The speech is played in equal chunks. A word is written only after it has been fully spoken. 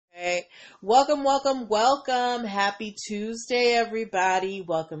Hey, welcome, welcome, welcome. Happy Tuesday, everybody.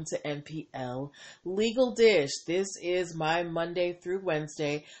 Welcome to NPL Legal Dish. This is my Monday through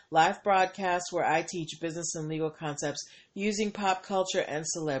Wednesday live broadcast where I teach business and legal concepts using pop culture and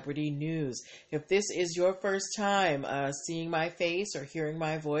celebrity news. If this is your first time seeing my face or hearing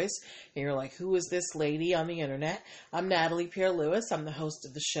my voice, and you're like, who is this lady on the internet? I'm Natalie Pierre-Lewis. I'm the host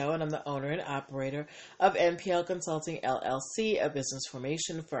of the show, and I'm the owner and operator of NPL Consulting LLC, a business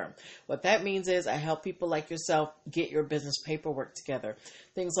formation firm. What that means is I help people like yourself get your business paperwork together.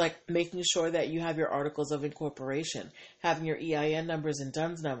 Things like making sure that you have your articles of incorporation, having your EIN numbers and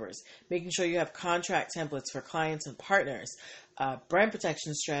DUNS numbers, making sure you have contract templates for clients and partners, brand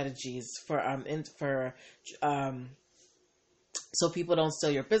protection strategies so people don't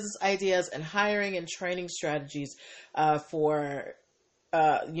steal your business ideas, and hiring and training strategies so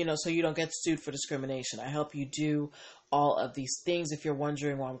you don't get sued for discrimination. I help you do all of these things. If you're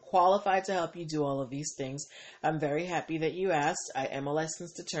wondering why I'm qualified to help you do all of these things, I'm very happy that you asked. I am a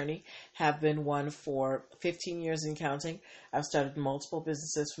licensed attorney, have been one for 15 years and counting. I've started multiple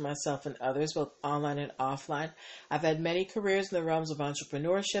businesses for myself and others, both online and offline. I've had many careers in the realms of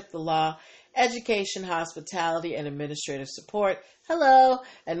entrepreneurship, the law, education, hospitality, and administrative support. Hello!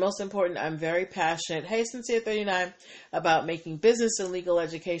 And most important, I'm very passionate, hey Sincere39, about making business and legal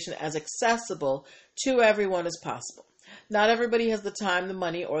education as accessible to everyone as possible. Not everybody has the time, the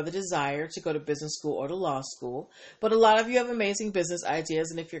money, or the desire to go to business school or to law school, but a lot of you have amazing business ideas,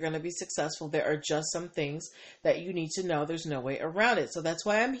 and if you're going to be successful, there are just some things that you need to know. There's no way around it. So that's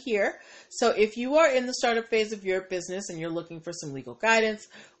why I'm here. So if you are in the startup phase of your business and you're looking for some legal guidance,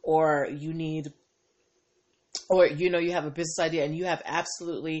 or you have a business idea and you have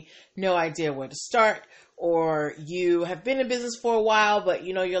absolutely no idea where to start, or you have been in business for a while, but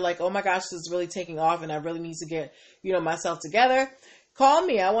you're like, oh my gosh, this is really taking off and I really need to get, myself together, call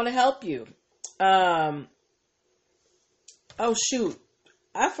me. I want to help you. Oh shoot.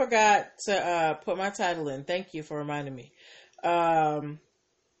 I forgot to put my title in. Thank you for reminding me. I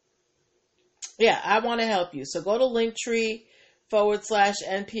want to help you. So go to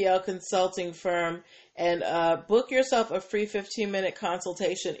Linktree/NPL Consulting Firm and book yourself a free 15-minute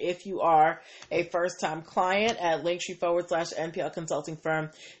consultation if you are a first-time client at Linktree/NPL Consulting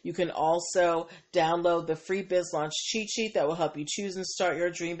Firm. You can also download the free Biz Launch cheat sheet that will help you choose and start your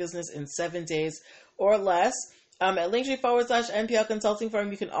dream business in 7 days or less. At Linktree/NPL Consulting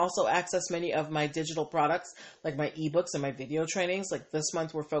Firm, you can also access many of my digital products, like my ebooks and my video trainings. Like this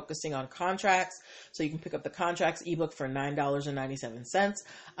month, we're focusing on contracts, so you can pick up the contracts ebook for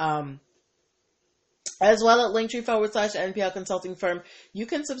 $9.97. As well at Linktree/NPL Consulting Firm, you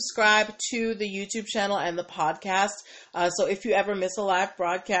can subscribe to the YouTube channel and the podcast. So if you ever miss a live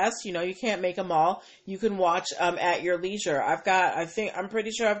broadcast, you can't make them all. You can watch at your leisure. I'm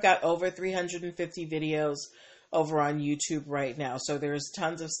pretty sure I've got over 350 videos over on YouTube right now. So there's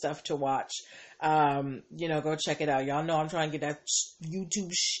tons of stuff to watch. Go check it out. Y'all know I'm trying to get that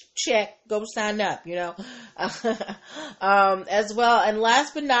YouTube check. Go sign up, as well. And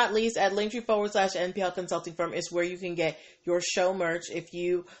last but not least, at Linktree/NPL Consulting Firm is where you can get your show merch. If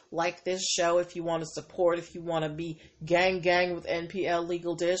you like this show, if you want to support, if you want to be gang with NPL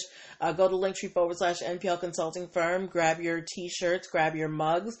Legal Dish, go to Linktree/NPL Consulting Firm, grab your t-shirts, grab your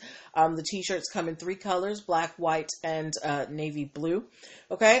mugs. The t-shirts come in 3 colors, black, white, and navy blue.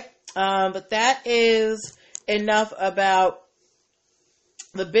 Okay. But that is enough about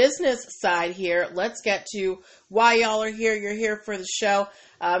the business side here. Let's get to why y'all are here. You're here for the show.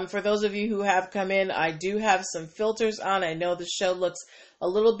 For those of you who have come in, I do have some filters on. I know the show looks a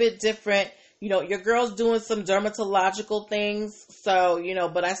little bit different. Your girl's doing some dermatological things. So,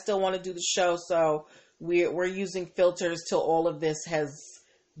 but I still want to do the show. So we're using filters till all of this has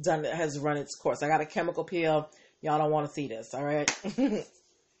run its course. I got a chemical peel. Y'all don't want to see this. All right.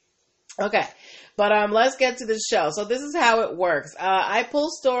 Okay, but let's get to the show. So this is how it works. I pull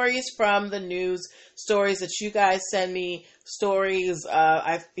stories from the news, stories that you guys send me, stories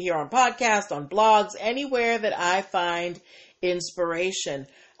I hear on podcasts, on blogs, anywhere that I find inspiration.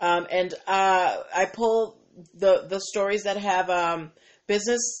 And I pull the stories that have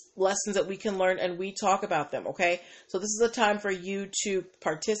business lessons that we can learn, and we talk about them, okay? So this is a time for you to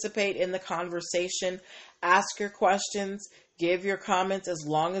participate in the conversation, ask your questions, give your comments as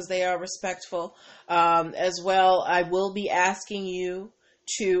long as they are respectful. As well, I will be asking you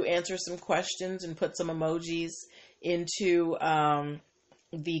to answer some questions and put some emojis into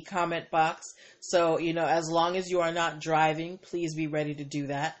the comment box. So, as long as you are not driving, please be ready to do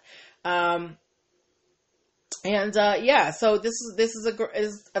that. And so this is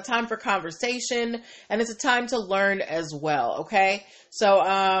a time for conversation, and it's a time to learn as well. Okay, so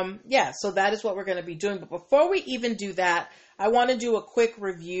so that is what we're going to be doing. But before we even do that, I want to do a quick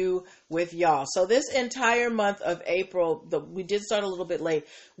review with y'all. So this entire month of April, we did start a little bit late.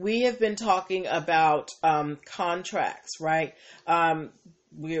 We have been talking about contracts, right?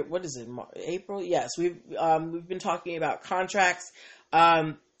 What is it? April? Yes, we've been talking about contracts.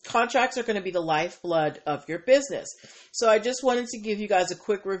 Contracts are going to be the lifeblood of your business. So I just wanted to give you guys a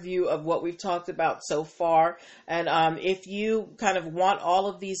quick review of what we've talked about so far. And if you kind of want all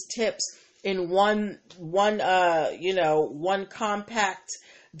of these tips in one compact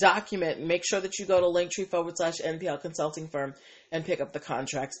document, make sure that you go to Linktree/NPL Consulting Firm and pick up the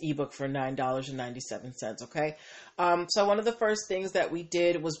contracts ebook for $9.97. Okay. So one of the first things that we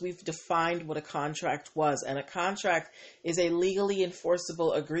did was we've defined what a contract was, and a contract is a legally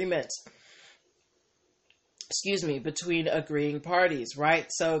enforceable agreement, between agreeing parties, right?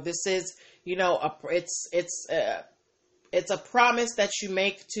 So this is, it's a promise that you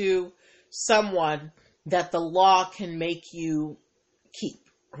make to someone that the law can make you keep,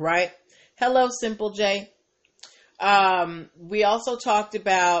 right? Hello, Simple J. We also talked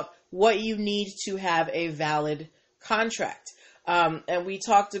about what you need to have a valid contract. And we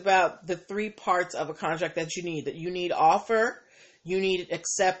talked about the three parts of a contract that you need. That you need offer, you need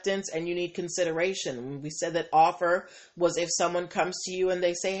acceptance, and you need consideration. We said that offer was if someone comes to you and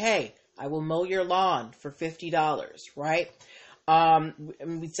they say, hey, I will mow your lawn for $50, right?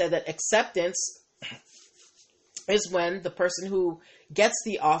 And we said that acceptance is when the person who gets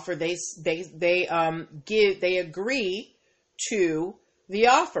the offer, they agree to the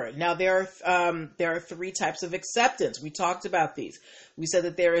offer. Now there are three types of acceptance. We talked about these. We said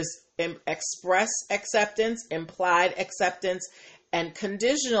that there is express acceptance, implied acceptance, and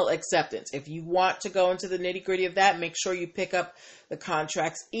conditional acceptance. If you want to go into the nitty-gritty of that, make sure you pick up the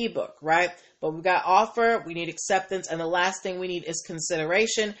contracts ebook, right? But we've got offer, we need acceptance, and the last thing we need is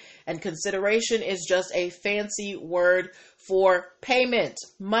consideration. And consideration is just a fancy word for payment,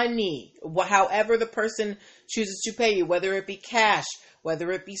 money, however the person chooses to pay you, whether it be cash,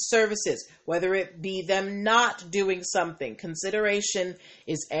 whether it be services, whether it be them not doing something. Consideration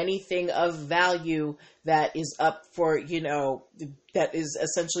is anything of value that is up for, that is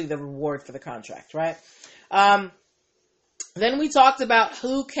essentially the reward for the contract, right? Then we talked about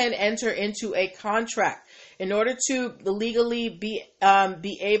who can enter into a contract. In order to legally be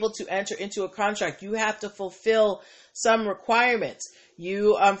able to enter into a contract, you have to fulfill some requirements.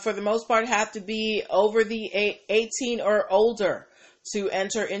 You, for the most part, have to be over the 18 or older to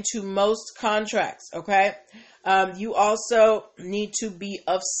enter into most contracts, okay? You also need to be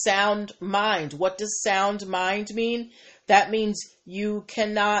of sound mind. What does sound mind mean? That means you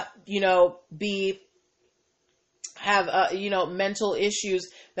cannot, have mental issues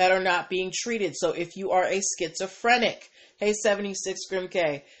that are not being treated. So if you are a schizophrenic, hey 76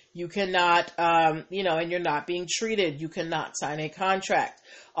 Grimk, you cannot, and you're not being treated, you cannot sign a contract.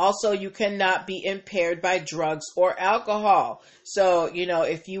 Also, you cannot be impaired by drugs or alcohol. So,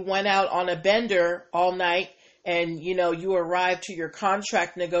 if you went out on a bender all night and, you arrived to your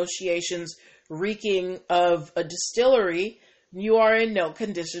contract negotiations reeking of a distillery, you are in no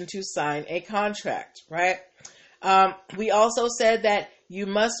condition to sign a contract, right? We also said that you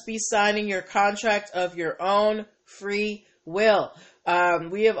must be signing your contract of your own free will.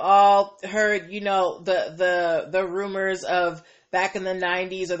 We have all heard, the rumors of back in the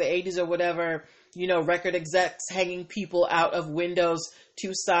 90s or the 80s or whatever, record execs hanging people out of windows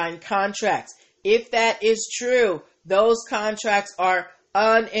to sign contracts. If that is true, those contracts are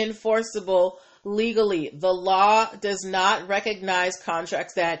unenforceable legally. The law does not recognize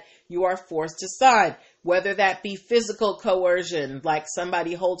contracts that you are forced to sign, whether that be physical coercion, like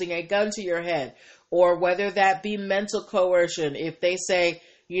somebody holding a gun to your head, or whether that be mental coercion. If they say,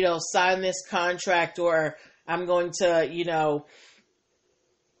 sign this contract, or I'm going to,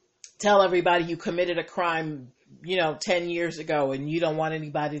 tell everybody you committed a crime, 10 years ago and you don't want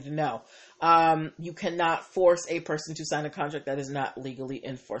anybody to know. You cannot force a person to sign a contract that is not legally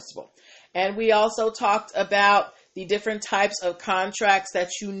enforceable. And we also talked about the different types of contracts that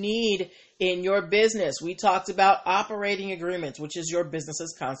you need in your business. We talked about operating agreements, which is your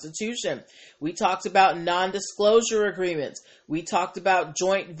business's constitution. We talked about non-disclosure agreements. We talked about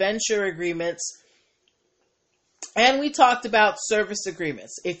joint venture agreements. And we talked about service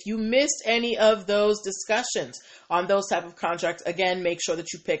agreements. If you missed any of those discussions on those type of contracts, again, make sure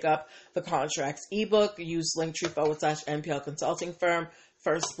that you pick up the contracts ebook. Use Linktree/NPL Consulting Firm.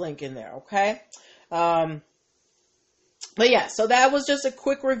 First link in there, okay? But yeah, so that was just a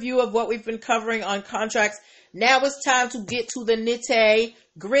quick review of what we've been covering on contracts. Now it's time to get to the nitty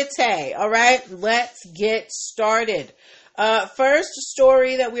gritty. All right, let's get started. First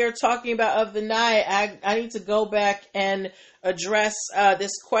story that we are talking about of the night, I need to go back and address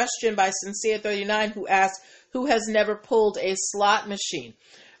this question by Sincere39, who asked, who has never pulled a slot machine?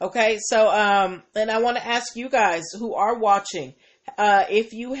 Okay, so, and I want to ask you guys who are watching,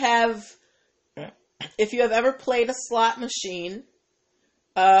 if you have ever played a slot machine,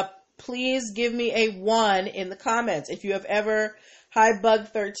 please give me a 1 in the comments. If you have ever, hi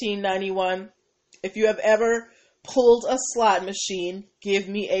Bug1391, if you have ever pulled a slot machine, give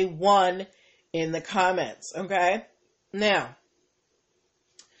me a 1 in the comments, okay? Now,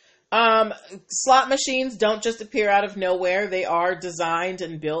 slot machines don't just appear out of nowhere. They are designed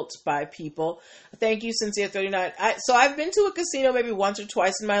and built by people. Thank you, Sincere39. So I've been to a casino maybe once or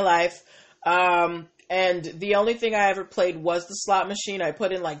twice in my life. And the only thing I ever played was the slot machine. I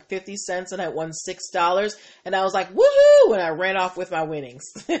put in like 50 cents and I won $6. And I was like, woohoo! And I ran off with my winnings.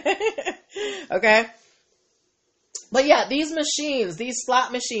 Okay? But yeah, these machines, these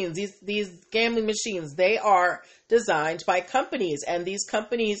slot machines, these gambling machines, they are designed by companies. And these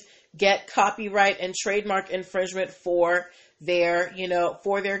companies get copyright and trademark infringement for their,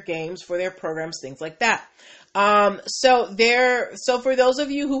 for their games, for their programs, things like that. So for those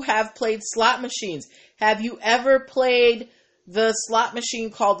of you who have played slot machines, have you ever played the slot machine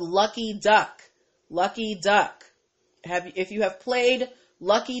called Lucky Duck? Lucky Duck. If you have played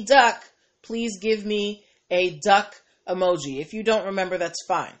Lucky Duck, please give me a duck emoji. If you don't remember, that's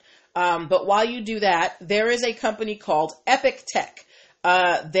fine. But while you do that, there is a company called Epic Tech.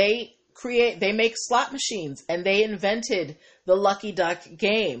 They make slot machines, and they invented the Lucky Duck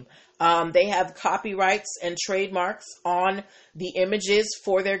game. They have copyrights and trademarks on the images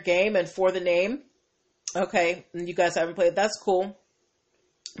for their game and for the name. Okay, you guys haven't played. That's cool.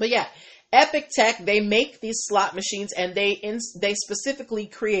 But yeah, Epic Tech, they make these slot machines, and they specifically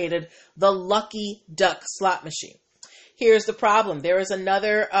created the Lucky Duck slot machine. Here's the problem. There is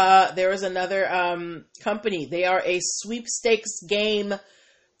another company. They are a sweepstakes game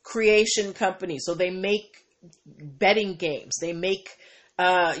creation company. So they make betting games. They make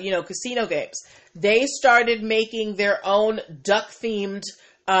casino games. They started making their own duck-themed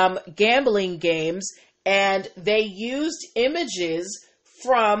gambling games, and they used images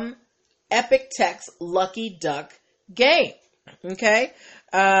from Epic Tech's Lucky Duck game. Okay?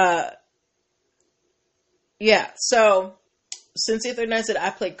 So Sincere39 said, I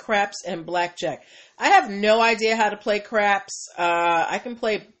play craps and blackjack. I have no idea how to play craps. I can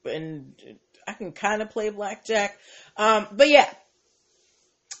kind of play blackjack. But yeah.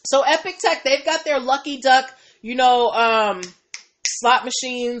 So Epic Tech, they've got their Lucky Duck, slot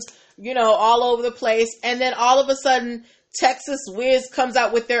machines, all over the place. And then all of a sudden, Texas Wiz comes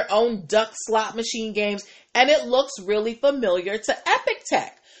out with their own duck slot machine games. And it looks really familiar to Epic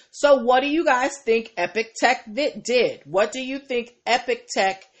Tech. So what do you guys think Epic Tech did? What do you think Epic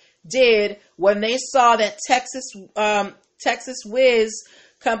Tech did when they saw that Texas Wiz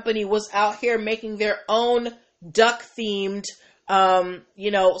company was out here making their own duck-themed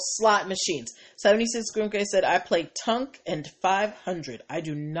slot machines? 76 Grimke said, I played Tunk and 500. I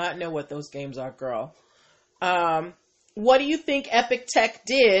do not know what those games are, girl. What do you think Epic Tech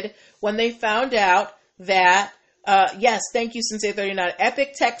did when they found out that, yes, thank you, Sincere39.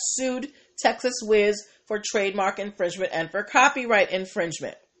 Epic Tech sued Texas Wiz for trademark infringement and for copyright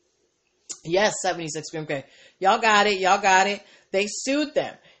infringement. Yes, 76 Grimke. Y'all got it. They sued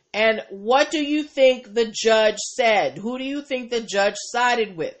them. And what do you think the judge said? Who do you think the judge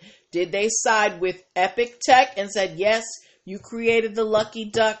sided with? Did they side with Epic Tech and said, yes, you created the Lucky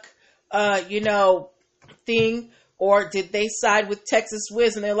Duck, thing? Or did they side with Texas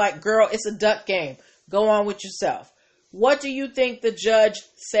Wiz and they're like, girl, it's a duck game. Go on with yourself. What do you think the judge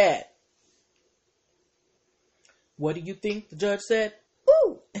said? What do you think the judge said?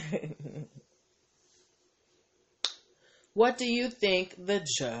 Ooh. What do you think the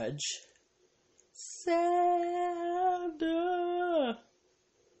judge said?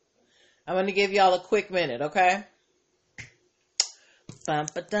 I'm going to give y'all a quick minute, okay?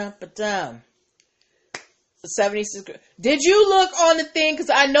 Bum-ba-dum-ba-dum. 76. Did you look on the thing? Because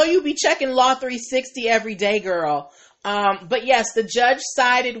I know you be checking Law 360 every day, girl. But yes, the judge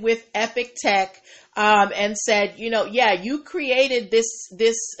sided with Epic Tech and said, you created this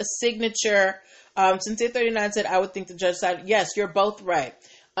signature. Sincere39 said, I would think the judge sided. Yes, you're both right.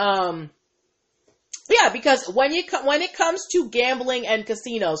 Because when it comes to gambling and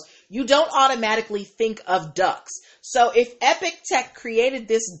casinos, you don't automatically think of ducks. So if Epic Tech created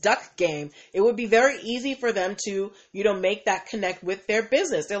this duck game, it would be very easy for them to, make that connect with their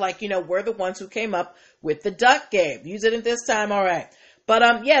business. They're like, we're the ones who came up with the duck game. Use it at this time. All right.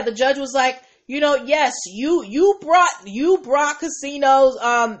 But, the judge was like, yes, you brought casinos,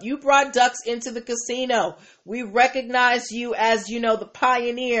 you brought ducks into the casino. We recognize you as, the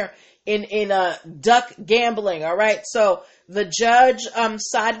pioneer in duck gambling. All right. So the judge,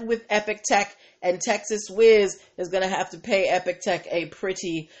 sided with Epic Tech, and Texas Wiz is going to have to pay Epic Tech a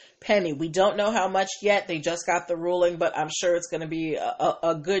pretty penny. We don't know how much yet. They just got the ruling, but I'm sure it's going to be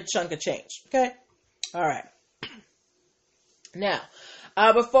a good chunk of change. Okay. All right. Now,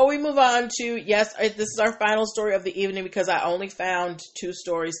 before we move on to, yes, this is our final story of the evening because I only found 2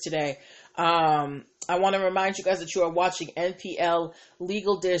 stories today. I want to remind you guys that you are watching NPL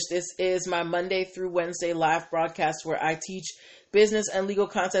Legal Dish. This is my Monday through Wednesday live broadcast where I teach business and legal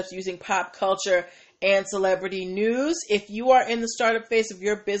concepts using pop culture and celebrity news. If you are in the startup phase of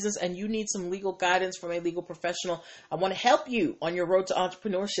your business and you need some legal guidance from a legal professional, I want to help you on your road to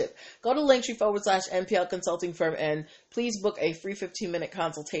entrepreneurship. Go to Linktree/NPL Consulting Firm and please book a free 15-minute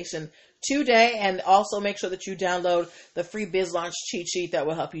consultation today. And also make sure that you download the free Biz Launch cheat sheet that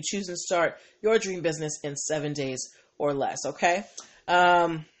will help you choose and start your dream business in 7 days or less. Okay.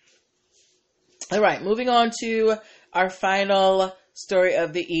 All right. Moving on to our final story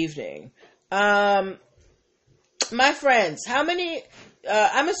of the evening. My friends, how many,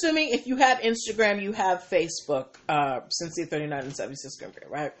 I'm assuming if you have Instagram, you have Facebook, Cynthia 39 and 76 Grimke,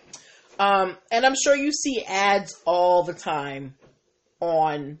 right? And I'm sure you see ads all the time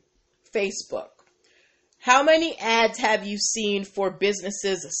on Facebook. How many ads have you seen for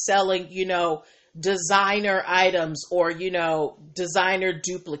businesses selling, designer items or, designer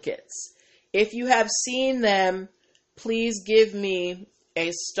duplicates? If you have seen them, please give me a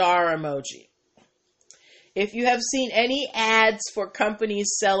star emoji. If you have seen any ads for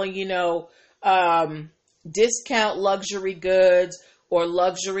companies selling, discount luxury goods or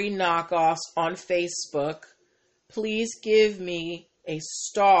luxury knockoffs on Facebook, please give me a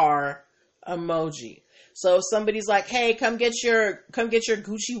star emoji. So if somebody's like, hey, come get your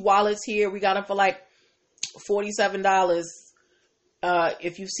Gucci wallets here. We got them for like $47.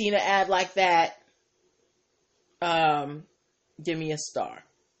 If you've seen an ad like that, give me a star.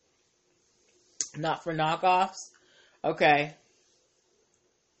 Not for knockoffs? Okay.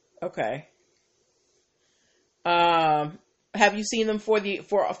 Have you seen them for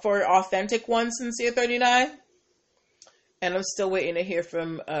authentic ones, Sincere 39? And I'm still waiting to hear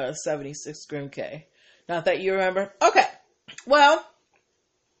from 76 Grimke. Not that you remember. Okay. Well,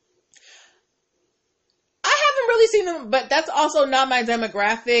 really seen them, but that's also not my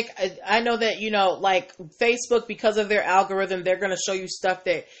demographic. I know that, like Facebook, because of their algorithm, they're going to show you stuff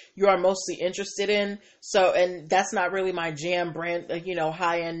that you are mostly interested in. So, and that's not really my jam brand,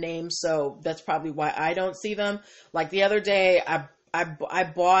 high-end name. So that's probably why I don't see them. Like the other day, I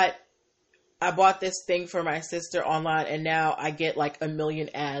bought this thing for my sister online, and now I get like 1 million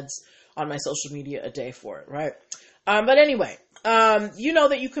ads on my social media a day for it, right? But anyway, you know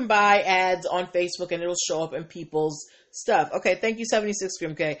that you can buy ads on Facebook and it'll show up in people's stuff. Okay, thank you, 76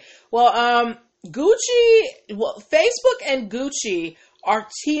 Grimke. Well, Facebook and Gucci are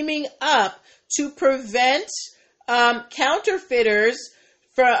teaming up to prevent counterfeiters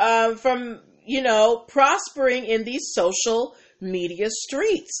from prospering in these social media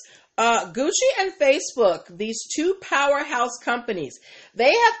streets. Gucci and Facebook, these two powerhouse companies,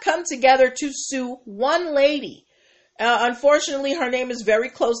 they have come together to sue one lady. Unfortunately, her name is very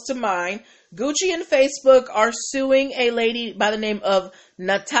close to mine. Gucci and Facebook are suing a lady by the name of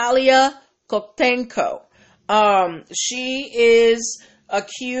Natalia Koktenko. She is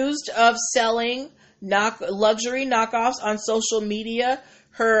accused of selling luxury knockoffs on social media.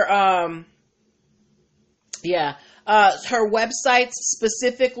 Her websites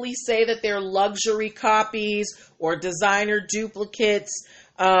specifically say that they're luxury copies or designer duplicates,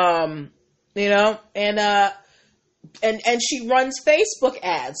 and she runs Facebook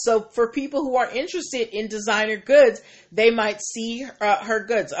ads. So for people who are interested in designer goods, they might see her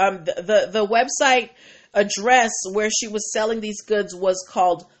goods. The website address where she was selling these goods was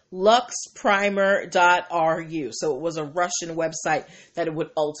called luxprimer.ru. So it was a Russian website that it would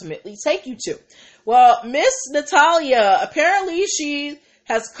ultimately take you to. Well, Miss Natalia, apparently she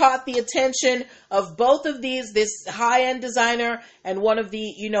has caught the attention of both of these, this high-end designer and one of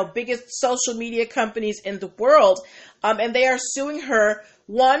the, biggest social media companies in the world. And they are suing her,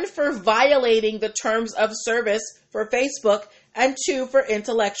 one, for violating the terms of service for Facebook, and two, for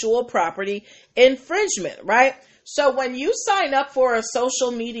intellectual property infringement, right? So when you sign up for a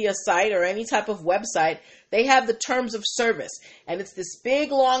social media site or any type of website, they have the terms of service. And it's this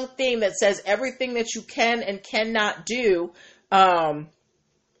big long thing that says everything that you can and cannot do. And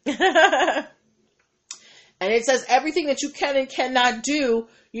it says everything that you can and cannot do,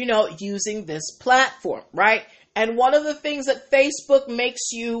 using this platform, right? And one of the things that Facebook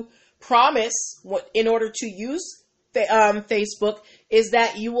makes you promise in order to use Facebook is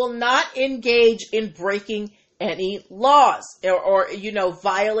that you will not engage in breaking any laws or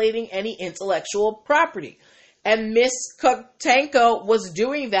violating any intellectual property. And Miss Kotenko was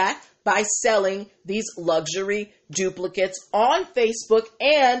doing that by selling these luxury duplicates on Facebook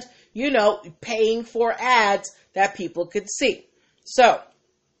and, paying for ads that people could see. So,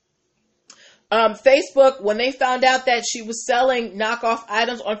 Facebook, when they found out that she was selling knockoff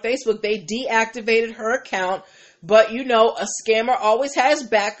items on Facebook, they deactivated her account. But, a scammer always has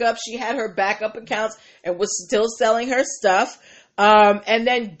backup. She had her backup accounts and was still selling her stuff. And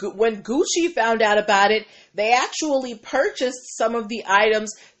then when Gucci found out about it, they actually purchased some of the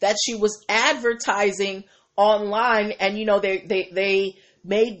items that she was advertising online. And, they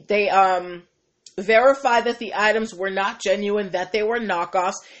verified that the items were not genuine, that they were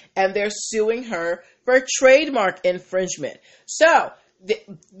knockoffs, and they're suing her for trademark infringement. So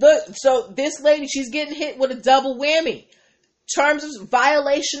this lady, she's getting hit with a double whammy. Terms of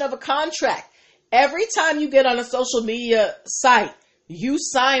violation of a contract. Every time you get on a social media site, you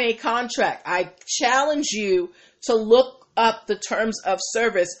sign a contract. I challenge you to look up the terms of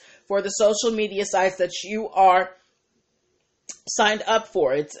service for the social media sites that you are signed up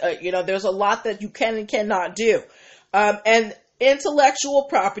for. It's, there's a lot that you can and cannot do. And intellectual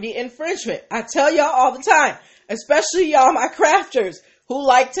property infringement. I tell y'all all the time, especially y'all, my crafters, who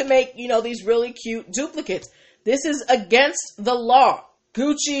like to make, these really cute duplicates. This is against the law.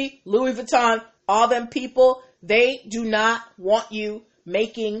 Gucci, Louis Vuitton, all them people, they do not want you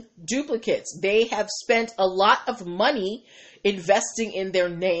making duplicates. They have spent a lot of money investing in their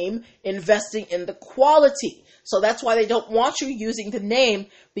name, investing in the quality. So that's why they don't want you using the name,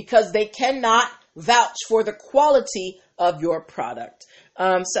 because they cannot vouch for the quality of your product.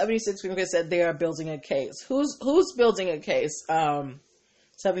 76 Green K said they are building a case. Who's building a case?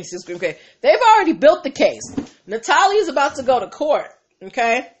 76 Green K. They've already built the case. Natalia's about to go to court.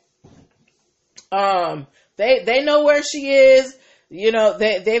 Okay. They know where she is.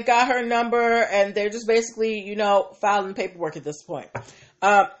 They've got her number, and they're just basically, filing paperwork at this point.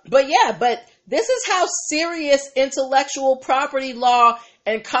 But this is how serious intellectual property law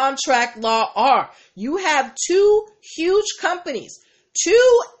and contract law are. You have two huge companies,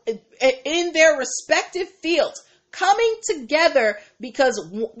 two in their respective fields, coming together because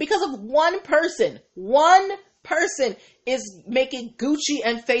of one person. One person is making Gucci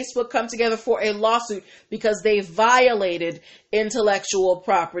and Facebook come together for a lawsuit because they violated intellectual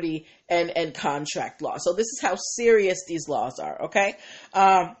property and contract law. So this is how serious these laws are, okay?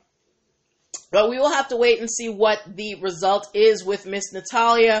 But we will have to wait and see what the result is with Miss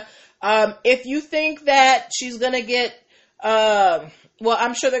Natalia. If you think that she's going to get,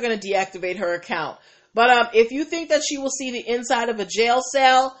 I'm sure they're going to deactivate her account. But if you think that she will see the inside of a jail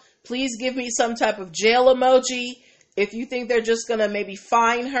cell, please give me some type of jail emoji. If you think they're just going to maybe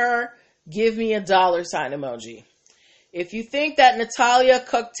fine her, give me a $ emoji. If you think that Natalia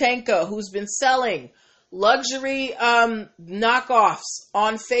Kotenko, who's been selling luxury knockoffs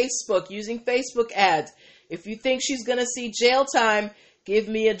on Facebook, using Facebook ads, if you think she's going to see jail time, give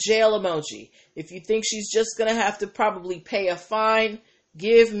me a jail emoji. If you think she's just going to have to probably pay a fine,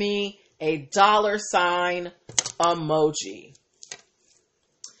 give me a $ emoji.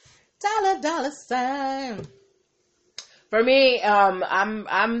 $. For me,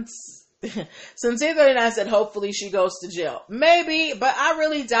 I'm Sincere 39 said hopefully she goes to jail. Maybe, but I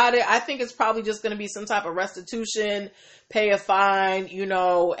really doubt it. I think it's probably just going to be some type of restitution, pay a fine,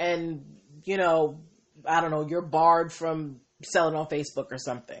 and, I don't know, you're barred from selling on Facebook or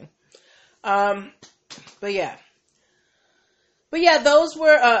something. But yeah, those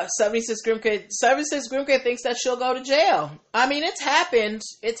were 76 Grimke. 76 Grimke thinks that she'll go to jail. I mean, it's happened.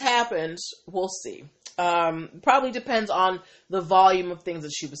 We'll see. Probably depends on the volume of things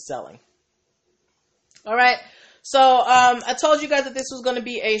that she was selling. All right. So I told you guys that this was going to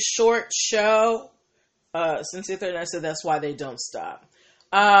be a short show. Sincere 39 said that's why they don't stop.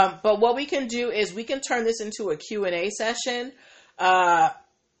 But what we can do is we can turn this into a Q&A session.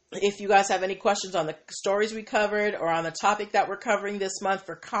 If you guys have any questions on the stories we covered or on the topic that we're covering this month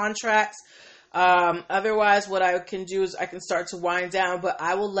for contracts. Otherwise, what I can do is I can start to wind down, but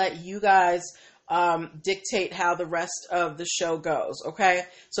I will let you guys dictate how the rest of the show goes. Okay.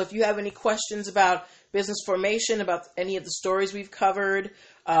 So if you have any questions about business formation about any of the stories we've covered,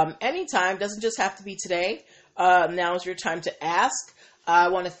 anytime, doesn't just have to be today. Now is your time to ask. I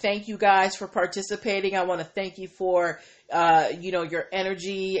want to thank you guys for participating. I want to thank you for, your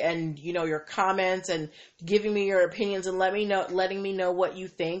energy and, your comments and giving me your opinions and letting me know what you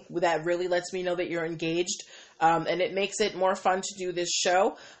think. That really lets me know that you're engaged. And it makes it more fun to do this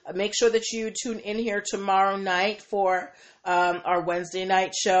show. Make sure that you tune in here tomorrow night for, our Wednesday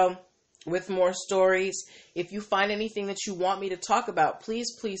night show with more stories. If you find anything that you want me to talk about,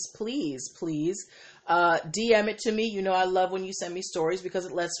 please, please, please, please, DM it to me. I love when you send me stories because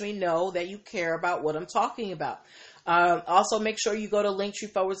it lets me know that you care about what I'm talking about. Also, make sure you go to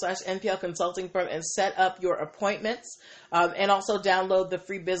Linktree/NPL Consulting Firm and set up your appointments. And also download the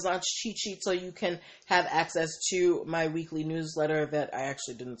free Biz Launch cheat sheet so you can have access to my weekly newsletter that I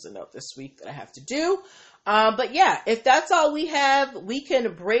actually didn't send out this week that I have to do. But yeah, if that's all we have, we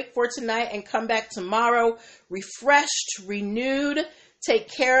can break for tonight and come back tomorrow refreshed, renewed.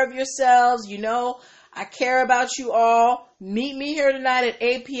 Take care of yourselves. I care about you all. Meet me here tonight at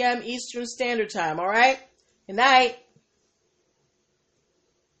 8 p.m. Eastern Standard Time. All right? Good night.